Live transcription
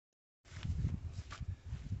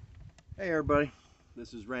Hey everybody,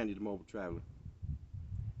 this is Randy the Mobile Traveler.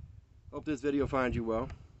 Hope this video finds you well.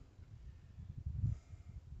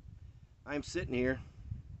 I'm sitting here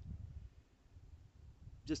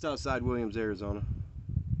just outside Williams, Arizona,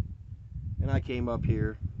 and I came up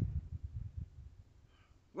here.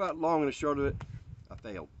 Well, long and the short of it, I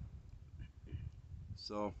failed.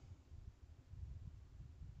 So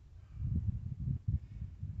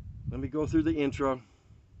let me go through the intro.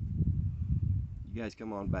 You guys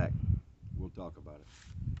come on back. We'll talk about it.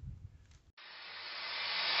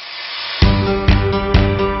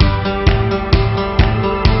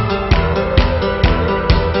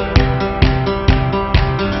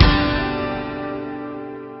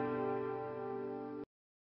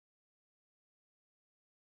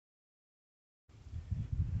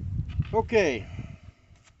 Okay.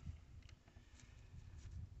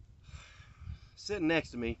 Sitting next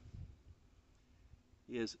to me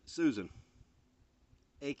is Susan,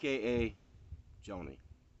 aka Joni.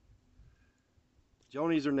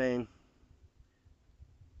 Joni's her name.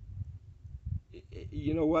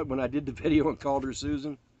 You know what? When I did the video and called her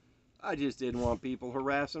Susan, I just didn't want people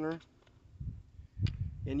harassing her.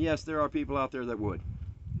 And yes, there are people out there that would.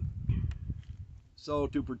 So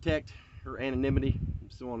to protect her anonymity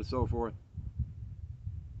and so on and so forth,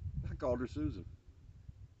 I called her Susan.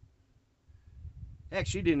 Heck,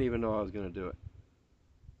 she didn't even know I was going to do it.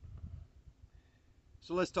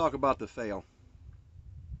 So let's talk about the fail.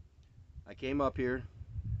 I came up here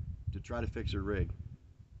to try to fix her rig.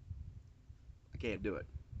 I can't do it.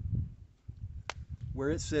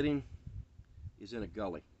 Where it's sitting is in a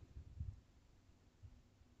gully.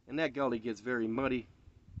 And that gully gets very muddy.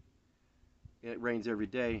 And it rains every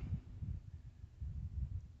day.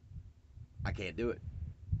 I can't do it.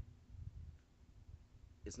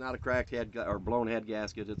 It's not a cracked head or blown head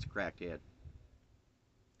gasket, it's a cracked head.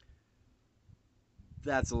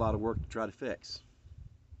 That's a lot of work to try to fix.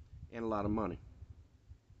 And a lot of money.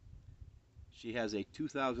 She has a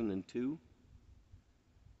 2002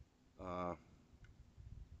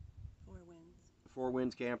 Four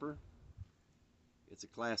Winds camper. It's a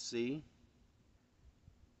Class C,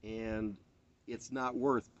 and it's not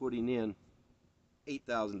worth putting in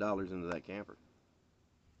 $8,000 into that camper.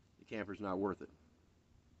 The camper's not worth it.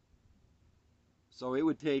 So it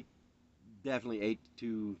would take definitely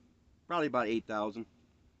probably about $8,000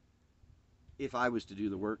 if I was to do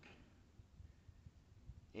the work.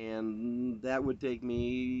 And that would take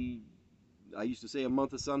me, I used to say a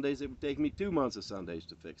month of Sundays, it would take me 2 months of Sundays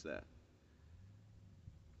to fix that.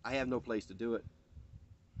 I have no place to do it.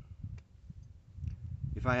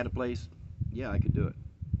 If I had a place, yeah, I could do it.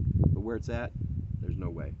 But where it's at, there's no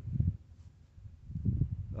way.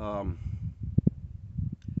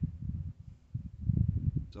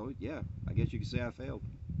 So yeah, I guess you could say I failed.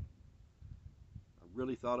 I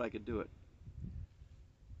really thought I could do it.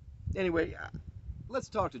 Anyway, let's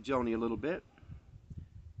talk to Joni a little bit.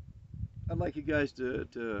 I'd like you guys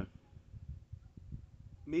to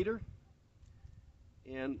meet her,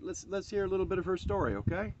 and let's hear a little bit of her story,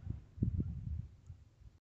 okay?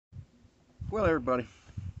 Well, everybody,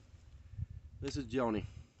 this is Joni.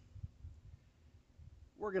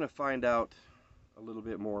 We're gonna find out a little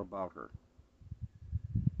bit more about her.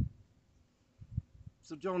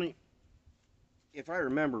 So, Joni, if I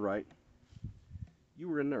remember right, you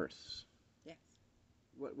were a nurse. Yes.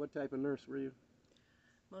 What type of nurse were you?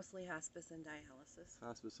 Mostly hospice and dialysis.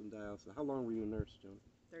 Hospice and dialysis. How long were you a nurse, Joni?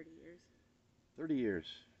 30 years. 30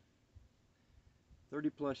 years. 30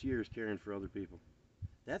 plus years caring for other people.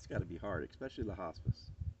 That's got to be hard, especially the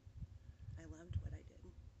hospice. I loved what I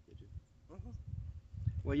did. Did you? Uh-huh.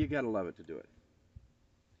 Well, you got to love it to do it.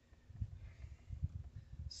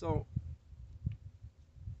 So,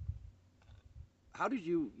 how did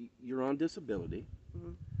you're on disability.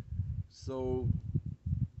 Mm-hmm. So,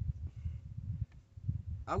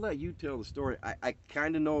 I'll let you tell the story. I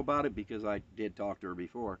kind of know about it because I did talk to her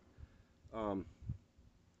before.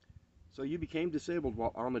 So you became disabled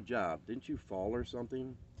while on the job. Didn't you fall or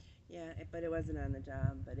something? Yeah, but it wasn't on the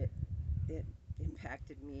job, but it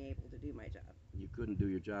impacted me able to do my job. You couldn't do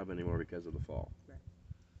your job anymore because of the fall.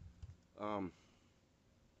 Right.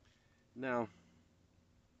 Now,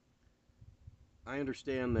 I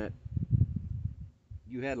understand that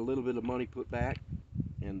you had a little bit of money put back,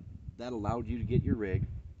 and that allowed you to get your rig,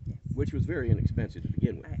 Yes. which was very inexpensive to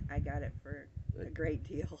begin with. I got it for a great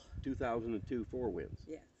deal. 2002 Four Winds.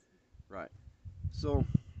 Yes. Right. So,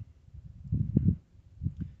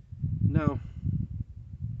 now,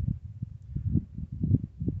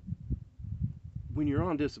 when you're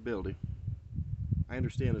on disability, I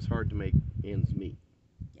understand it's hard to make ends meet.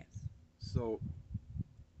 Yes. So,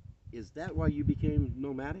 is that why you became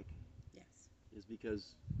nomadic? Yes. is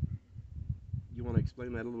because you want to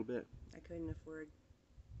explain that a little bit. I couldn't afford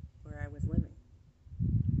where I was living.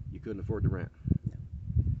 You couldn't afford to rent.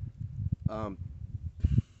 No.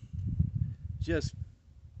 Just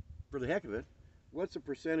for the heck of it, what's the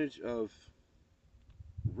percentage of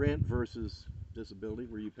rent versus disability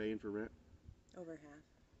were you paying for rent? Over half.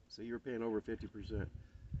 So you were paying over 50%.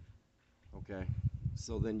 Okay.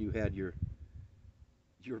 So then you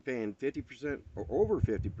were paying 50% or over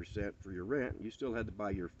 50% for your rent. You still had to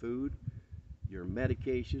buy your food, your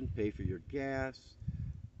medication, pay for your gas,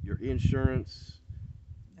 your insurance.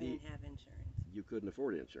 I didn't have insurance. You couldn't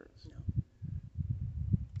afford insurance. No.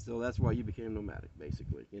 So that's why you became nomadic,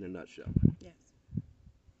 basically, in a nutshell. Yes.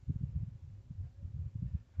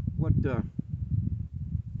 What,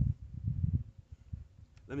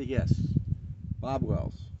 let me guess, Bob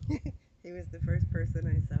Wells. He was the first person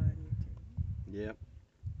I saw on YouTube. Yep.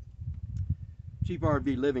 Cheap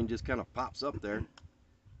RV living just kind of pops up there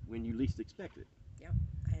when you least expect it. Yep.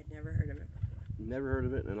 I had never heard of it before. Never heard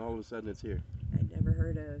of it, and all of a sudden it's here. I'd never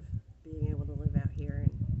heard of being able to live out here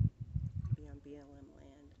and be on BLM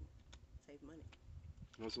land and save money.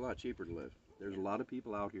 Well, it's a lot cheaper to live. There's a lot of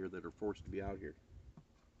people out here that are forced to be out here.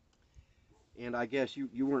 And I guess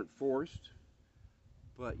you weren't forced,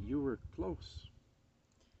 but you were close.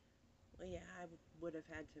 Well, yeah, I would have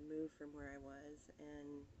had to move from where I was,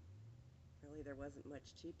 and really there wasn't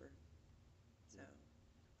much cheaper. So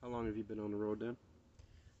How long have you been on the road then?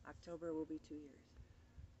 October will be 2 years.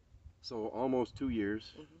 So almost 2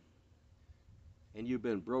 years. Mm-hmm. And you've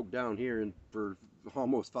been broke down here for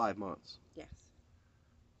almost 5 months. Yes.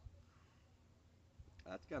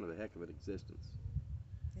 That's kind of a heck of an existence.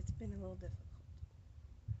 It's been a little difficult.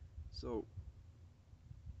 So,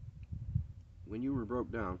 when you were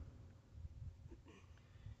broke down,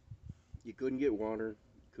 you couldn't get water,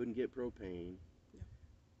 couldn't get propane, No.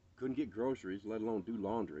 couldn't get groceries, let alone do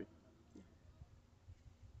laundry. No.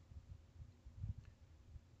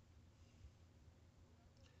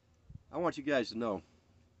 I want you guys to know,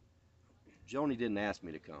 Joni didn't ask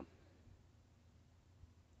me to come.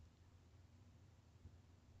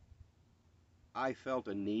 I felt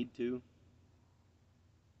a need to.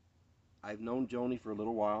 I've known Joni for a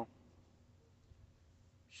little while.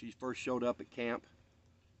 She first showed up at camp,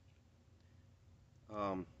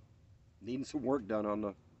 needing some work done on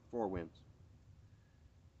the Four Winds.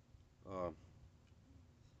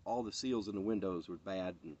 All the seals in the windows were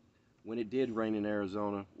bad, and when it did rain in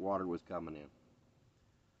Arizona, water was coming in.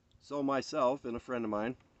 So myself and a friend of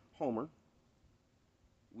mine, Homer,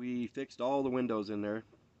 we fixed all the windows in there,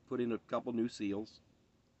 put in a couple new seals,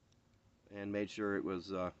 and made sure it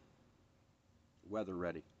was weather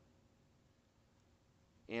ready.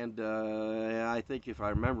 And I think if I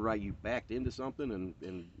remember right, you backed into something,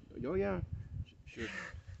 and oh yeah, sure.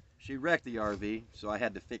 She wrecked the RV, so I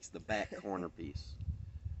had to fix the back corner piece.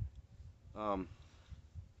 Joni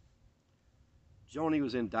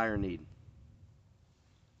was in dire need.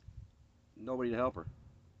 Nobody to help her.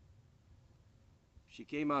 She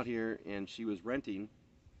came out here and she was renting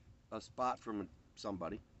a spot from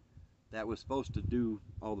somebody that was supposed to do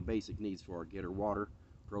all the basic needs for her, get her water,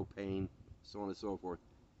 propane, so on and so forth.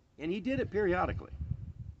 And he did it periodically,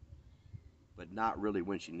 but not really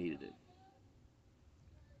when she needed it.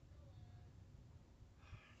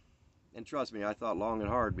 And trust me, I thought long and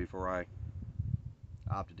hard before I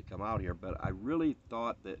opted to come out here, but I really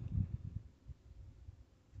thought that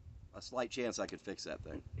a slight chance I could fix that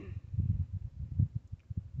thing.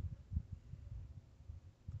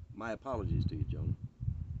 My apologies to you, Joni.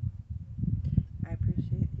 I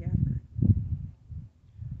appreciate the effort.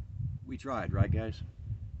 We tried, right guys?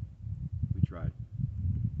 We tried.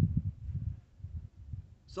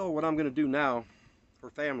 So what I'm going to do now, her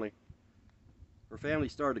family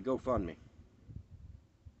started a GoFundMe.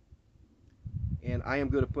 And I am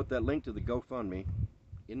going to put that link to the GoFundMe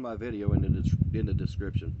in my video in the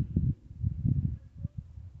description.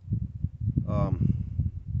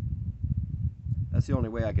 That's the only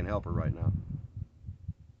way I can help her right now.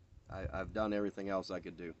 I've done everything else I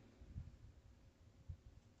could do.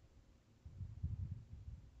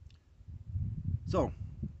 So,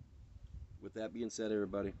 with that being said,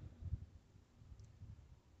 everybody,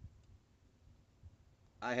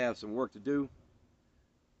 I have some work to do.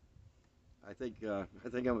 I think I'm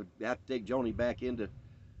gonna have to take Joni back in to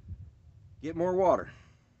get more water.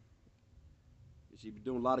 She's been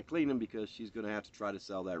doing a lot of cleaning because she's gonna have to try to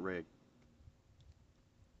sell that rig,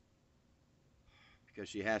 because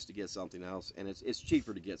she has to get something else, and it's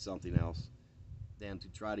cheaper to get something else than to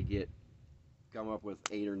try to come up with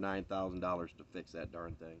 $8,000 or $9,000 to fix that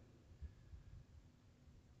darn thing.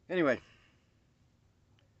 Anyway,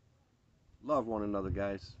 love Love one another,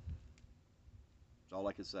 guys. That's all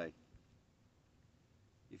I can say.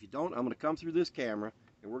 If you don't, I'm going to come through this camera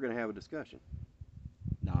and we're going to have a discussion.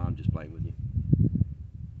 No, I'm just playing with you.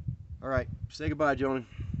 All right, say goodbye, Joni.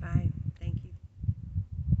 Bye. Thank you.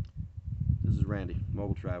 This is Randy,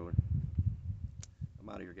 Mobile Traveler. I'm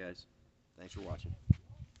out of here, guys. Thanks for watching.